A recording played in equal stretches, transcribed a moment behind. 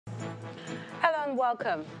and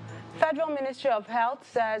welcome. Federal Ministry of Health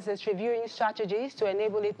says it's reviewing strategies to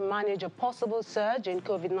enable it manage a possible surge in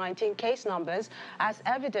COVID-19 case numbers as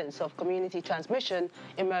evidence of community transmission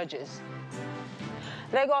emerges.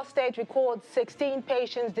 Lagos State records 16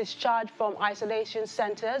 patients discharged from isolation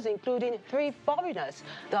centers, including 3 foreigners,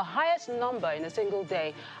 the highest number in a single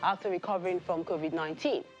day after recovering from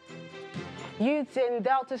COVID-19. Youths in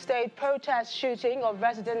Delta State protest shooting of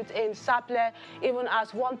residents in Saple, even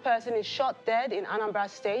as 1 person is shot dead in Anambra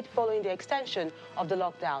State following the extension of the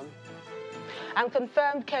lockdown. And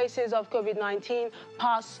confirmed cases of COVID-19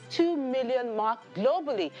 pass 2 million mark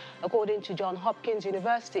globally, according to Johns Hopkins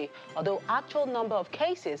University, although actual number of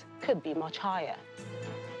cases could be much higher.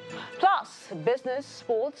 Plus, business,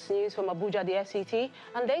 sports, news from Abuja, the FCT,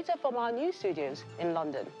 and data from our news studios in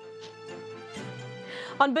London.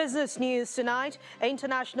 On business news tonight,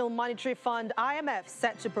 International Monetary Fund IMF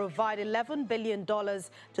set to provide $11 billion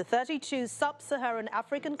to 32 sub-Saharan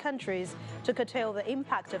African countries to curtail the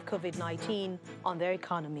impact of COVID-19 on their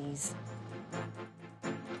economies.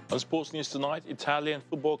 On sports news tonight, Italian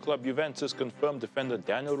football club Juventus confirmed defender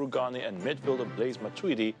Daniel Rugani and midfielder Blaise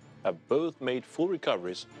Matuidi have both made full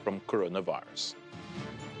recoveries from coronavirus.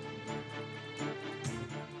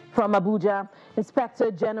 From Abuja,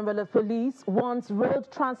 Inspector General of Police warns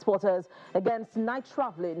road transporters against night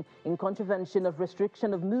traveling in contravention of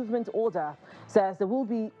restriction of movement order, says there will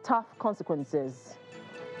be tough consequences.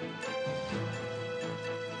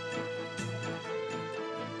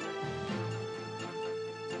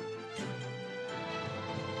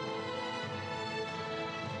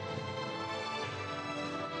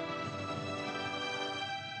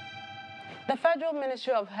 The Federal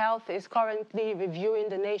Ministry of Health is currently reviewing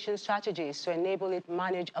the nation's strategies to enable it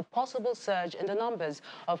manage a possible surge in the numbers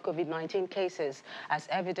of COVID-19 cases as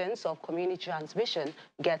evidence of community transmission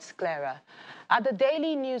gets clearer. At the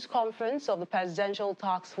daily news conference of the Presidential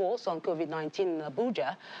Task Force on COVID-19 in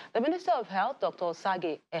Abuja, the Minister of Health, Dr.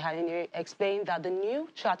 Sage Ehanire, explained that the new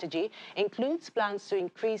strategy includes plans to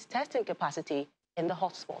increase testing capacity in the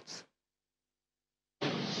hotspots.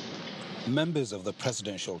 Members of the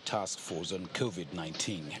Presidential Task Force on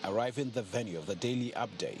COVID-19 arrive in the venue of the daily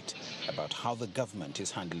update about how the government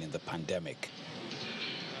is handling the pandemic.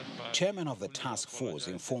 Chairman of the task force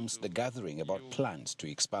informs the gathering about plans to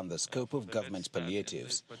expand the scope of government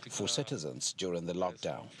palliatives for citizens during the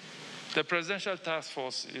lockdown. The Presidential Task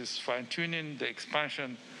Force is fine-tuning the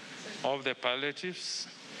expansion of the palliatives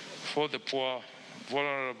for the poor,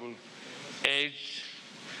 vulnerable, aged,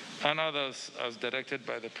 and others as directed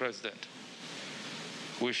by the President.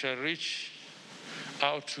 We shall reach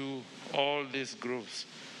out to all these groups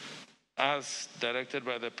as directed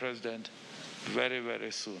by the President very,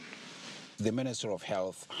 very soon. The Minister of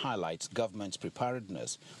Health highlights government's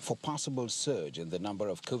preparedness for possible surge in the number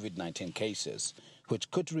of COVID-19 cases,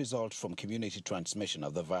 which could result from community transmission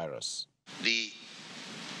of the virus. The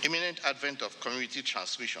imminent advent of community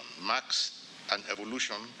transmission marks an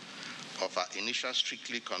evolution of our initial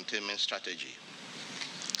strictly containment strategy.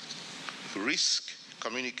 Risk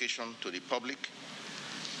communication to the public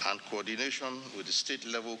and coordination with the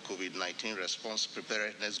state-level COVID-19 response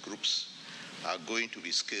preparedness groups are going to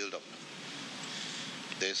be scaled up.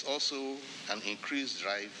 There's also an increased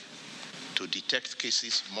drive to detect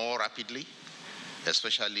cases more rapidly,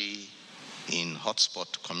 especially in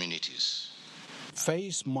hotspot communities.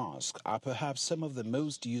 Face masks are perhaps some of the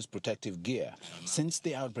most used protective gear since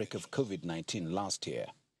the outbreak of COVID-19 last year.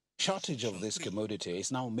 Shortage of this commodity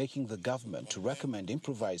is now making the government to recommend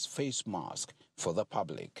improvised face masks for the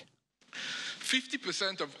public.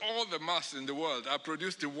 50% of all the masks in the world are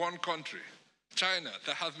produced in one country, China,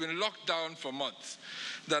 that has been locked down for months.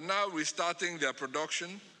 They're now restarting their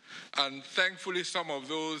production, and thankfully some of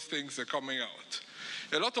those things are coming out.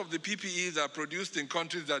 A lot of the PPEs are produced in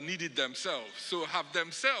countries that need it themselves, so have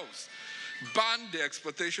themselves banned the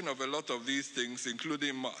exportation of a lot of these things,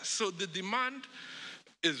 including masks. So the demand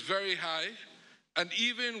is very high, and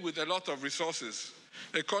even with a lot of resources,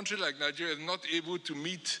 a country like Nigeria is not able to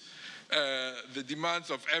meet the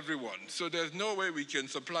demands of everyone. So there's no way we can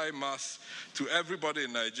supply masks to everybody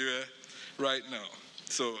in Nigeria right now.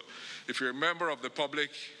 So if you're a member of the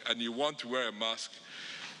public and you want to wear a mask,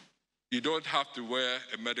 you don't have to wear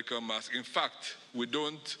a medical mask. In fact, we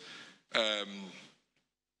don't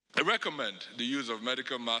recommend the use of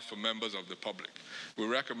medical masks for members of the public. We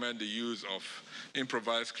recommend the use of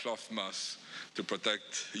improvised cloth masks to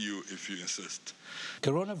protect you if you insist.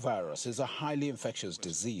 Coronavirus is a highly infectious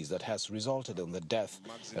disease that has resulted in the death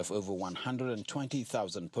of over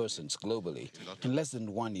 120,000 persons globally in less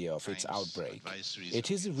than 1 year of its outbreak.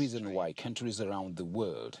 It is the reason why countries around the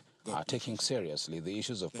world are taking seriously the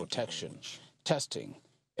issues of protection testing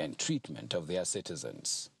and treatment of their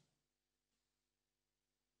citizens.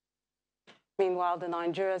 Meanwhile, the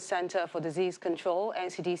Nigeria Center for Disease Control,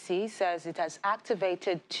 NCDC, says it has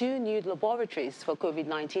activated 2 new laboratories for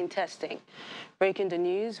COVID-19 testing. Breaking the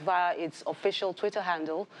news via its official Twitter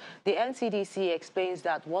handle, the NCDC explains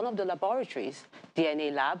that one of the laboratories,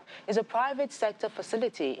 DNA Lab, is a private sector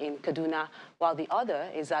facility in Kaduna, while the other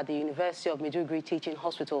is at the University of Maiduguri Teaching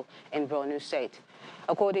Hospital in Borno State.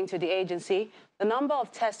 According to the agency, the number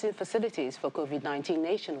of testing facilities for COVID-19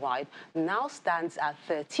 nationwide now stands at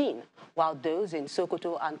 13, while those in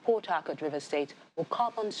Sokoto and Port Harcourt River State will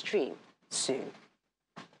come on stream soon.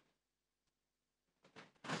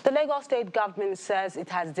 The Lagos State government says it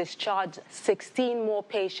has discharged 16 more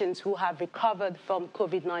patients who have recovered from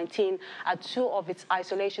COVID-19 at 2 of its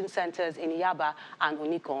isolation centers in Yaba and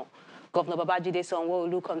Onikon. Governor Babajide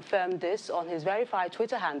Sanwo-Olu confirmed this on his verified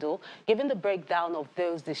Twitter handle, giving the breakdown of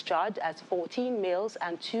those discharged as 14 males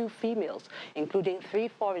and 2 females, including 3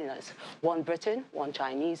 foreigners, 1 Briton, 1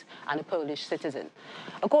 Chinese, and a Polish citizen.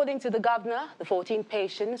 According to the governor, the 14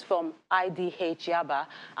 patients from IDH Yaba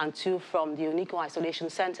and 2 from the Unico Isolation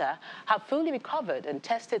Center have fully recovered and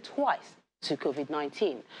tested twice to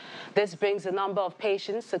COVID-19. This brings the number of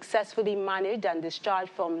patients successfully managed and discharged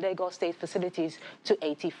from Lagos State facilities to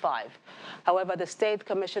 85. However, the State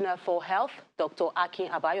Commissioner for Health, Dr. Akin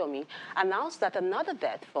Abayomi, announced that another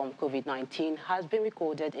death from COVID-19 has been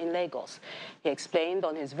recorded in Lagos. He explained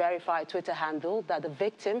on his verified Twitter handle that the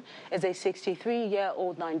victim is a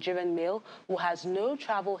 63-year-old Nigerian male who has no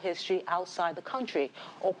travel history outside the country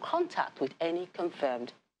or contact with any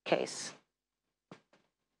confirmed case.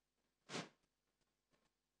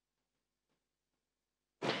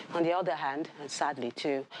 On the other hand, and sadly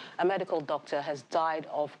too, a medical doctor has died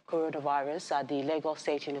of coronavirus at the Lagos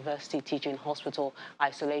State University Teaching Hospital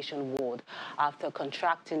isolation ward after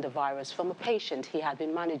contracting the virus from a patient he had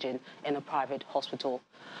been managing in a private hospital.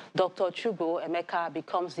 Dr. Chubo Emeka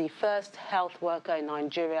becomes the first health worker in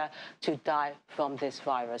Nigeria to die from this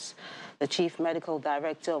virus. The Chief Medical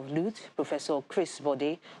Director of LUT, Professor Chris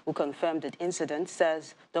Bode, who confirmed the incident,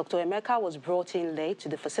 says Dr. Emeka was brought in late to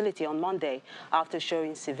the facility on Monday after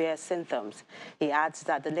showing severe symptoms. He adds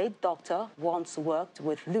that the late doctor once worked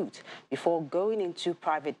with LUT before going into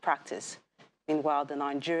private practice. Meanwhile, the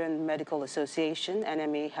Nigerian Medical Association,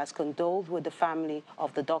 NMA, has condoled with the family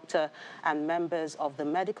of the doctor and members of the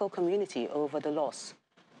medical community over the loss.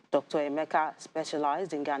 Dr. Emeka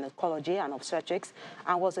specialized in gynecology and obstetrics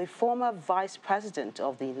and was a former vice president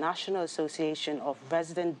of the National Association of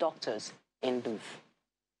Resident Doctors in Luth.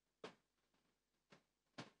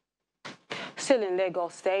 Still in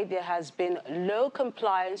Lagos State, there has been low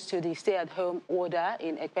compliance to the stay-at-home order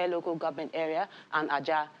in Ekpe local government area and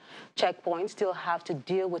Aja. Checkpoints still have to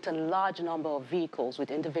deal with a large number of vehicles,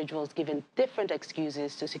 with individuals giving different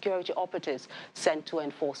excuses to security operatives sent to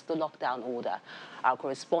enforce the lockdown order. Our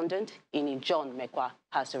correspondent, Ini John Mekwa,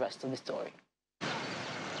 has the rest of the story.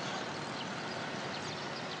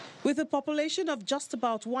 With a population of just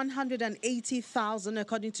about 180,000,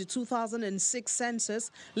 according to 2006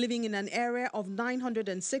 census, living in an area of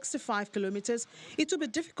 965 kilometers, it will be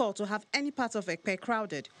difficult to have any part of Ekpe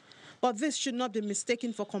crowded. But this should not be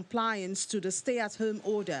mistaken for compliance to the stay-at-home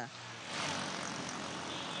order.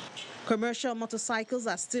 Commercial motorcycles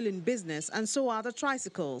are still in business, and so are the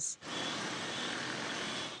tricycles.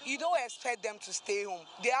 You don't expect them to stay home.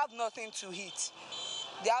 They have nothing to eat.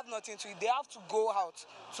 They have nothing to eat. They have to go out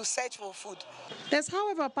to search for food. There's,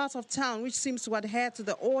 however, a part of town which seems to adhere to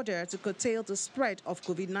the order to curtail the spread of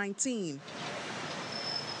COVID-19.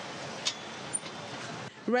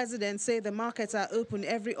 Residents say the markets are open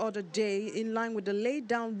every other day in line with the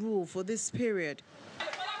laid-down rule for this period.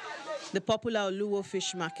 The popular Oluwo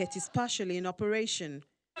fish market is partially in operation.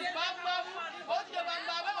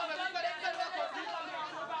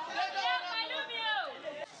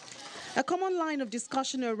 A common line of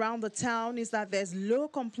discussion around the town is that there's low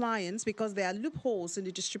compliance because there are loopholes in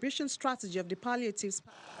the distribution strategy of the palliatives.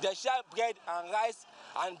 They share bread and rice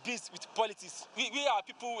and beans with politics. We are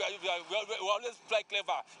people, we always play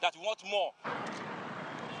clever, that we want more.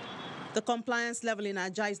 The compliance level in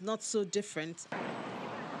Aja is not so different.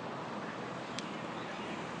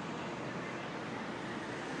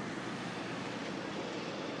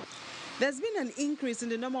 There's been an increase in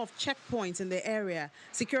the number of checkpoints in the area.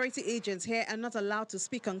 Security agents here are not allowed to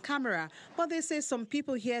speak on camera, but they say some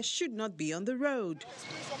people here should not be on the road.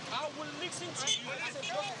 I will listen to you.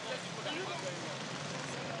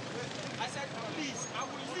 I said, please, I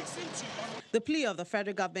will listen to you. The plea of the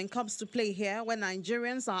federal government comes to play here when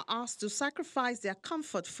Nigerians are asked to sacrifice their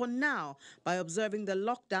comfort for now by observing the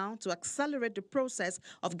lockdown to accelerate the process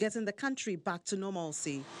of getting the country back to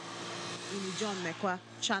normalcy. John Mekwa,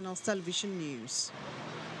 Channels Television News.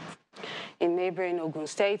 In neighboring Ogun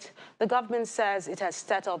State, the government says it has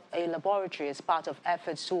set up a laboratory as part of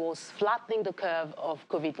efforts towards flattening the curve of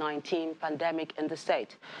COVID-19 pandemic in the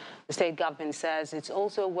state. The state government says it's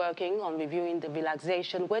also working on reviewing the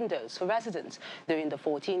relaxation windows for residents during the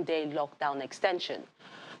 14-day lockdown extension.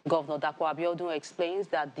 Governor Dapo Abiodun explains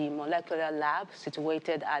that the molecular lab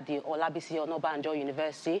situated at the Olabisi Onabanjo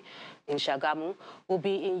University in Shagamu will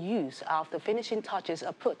be in use after finishing touches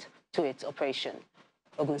are put to its operation.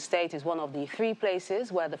 Ogun State is one of the 3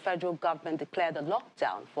 places where the federal government declared a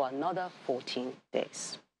lockdown for another 14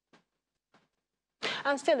 days.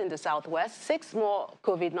 And still in the southwest, 6 more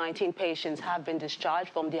COVID-19 patients have been discharged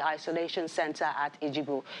from the isolation center at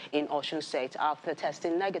Ejigbo in Osun State after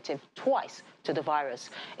testing negative twice to the virus,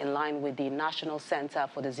 in line with the National Center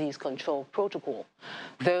for Disease Control protocol.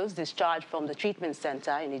 Those discharged from the treatment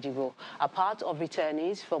center in Ejigbo are part of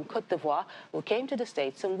returnees from Côte d'Ivoire who came to the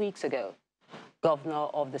state some weeks ago. Governor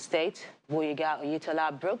of the state, Boyega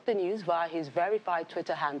Oyetola, broke the news via his verified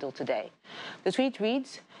Twitter handle today. The tweet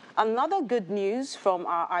reads, "Another good news from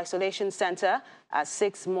our isolation center, as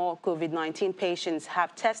 6 more COVID-19 patients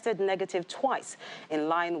have tested negative twice, in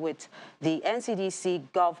line with the NCDC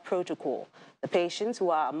Gov protocol. The patients, who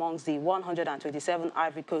are amongst the 127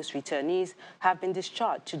 Ivory Coast returnees, have been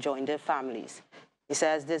discharged to join their families." He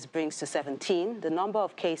says this brings to 17 the number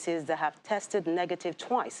of cases that have tested negative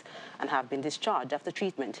twice and have been discharged after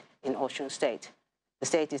treatment in Osun State. The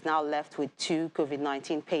state is now left with 2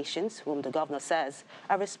 COVID-19 patients whom the governor says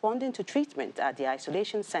are responding to treatment at the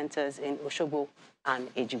isolation centers in Osogbo and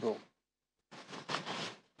Ejigbo.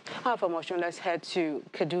 From Osun, let's head to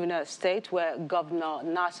Kaduna State, where Governor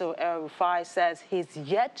Nasir El-Rufai says he's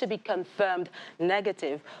yet to be confirmed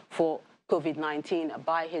negative for COVID-19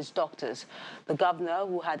 by his doctors. The governor,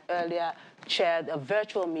 who had earlier chaired a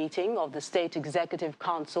virtual meeting of the State Executive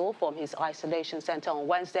Council from his isolation center on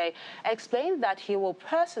Wednesday, explained that he will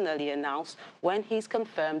personally announce when he's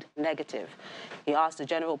confirmed negative. He asked the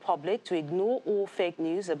general public to ignore all fake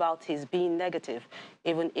news about his being negative,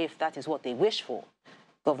 even if that is what they wish for.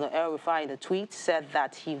 Governor El-Rufai, in a tweet, said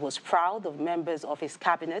that he was proud of members of his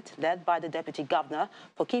cabinet, led by the deputy governor,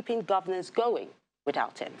 for keeping governance going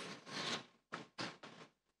without him.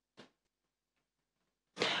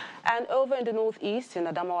 And over in the northeast, in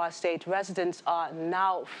Adamawa State, residents are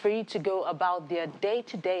now free to go about their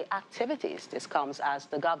day-to-day activities. This comes as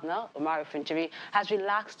the governor, Omar Fintiri, has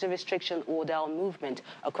relaxed the restriction order on movement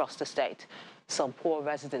across the state. Some poor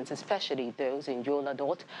residents, especially those in Yola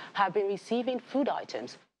North, have been receiving food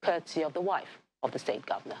items courtesy of the wife of the state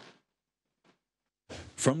governor.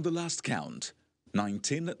 From the last count,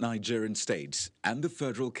 19 Nigerian states and the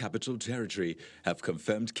Federal Capital Territory have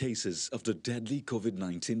confirmed cases of the deadly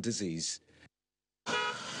COVID-19 disease.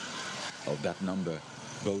 Of that number,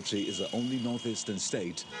 Bauchi is the only northeastern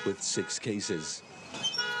state with 6 cases.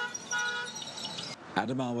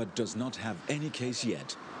 Adamawa does not have any case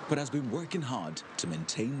yet, but has been working hard to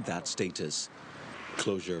maintain that status.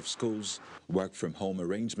 Closure of schools, work-from-home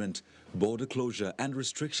arrangement, border closure and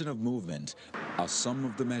restriction of movement are some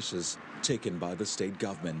of the measures taken by the state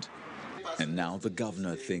government. And now the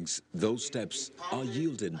governor thinks those steps are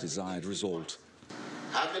yielding desired result.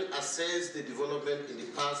 Having assessed the development in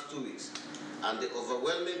the past 2 weeks and the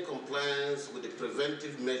overwhelming compliance with the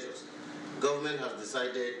preventive measures, government has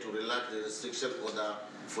decided to relax the restriction order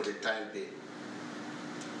for the time being.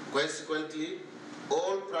 Consequently,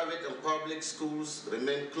 all private and public schools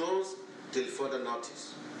remain closed till further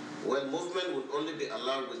notice, while movement will only be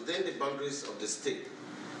allowed within the boundaries of the state.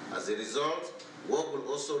 As a result, work will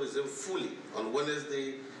also resume fully on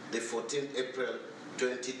Wednesday, the 14th April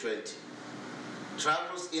 2020.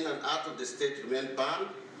 Travels in and out of the state remain banned,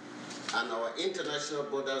 and our international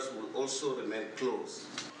borders will also remain closed.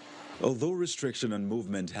 Although restriction on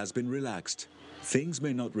movement has been relaxed, things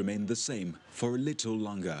may not remain the same for a little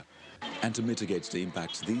longer. And to mitigate the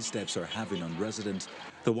impact these steps are having on residents,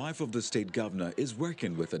 the wife of the state governor is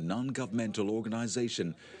working with a non-governmental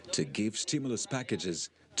organization to give stimulus packages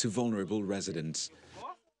to vulnerable residents.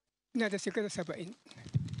 The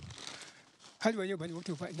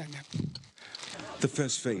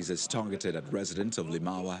first phase is targeted at residents of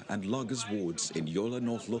Limawa and Loggers wards in Yola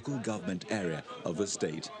North local government area of the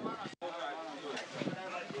state.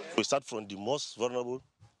 We start from the most vulnerable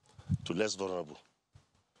to less vulnerable.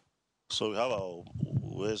 So we have our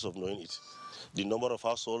ways of knowing it. The number of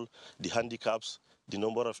households, the handicaps, the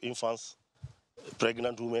number of infants,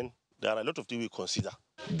 pregnant women. There are a lot of things we consider.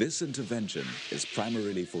 This intervention is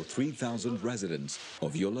primarily for 3,000 residents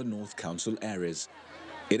of Yola North Council areas.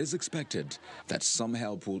 It is expected that some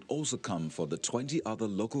help will also come for the 20 other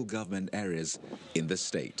local government areas in the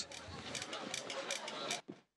state.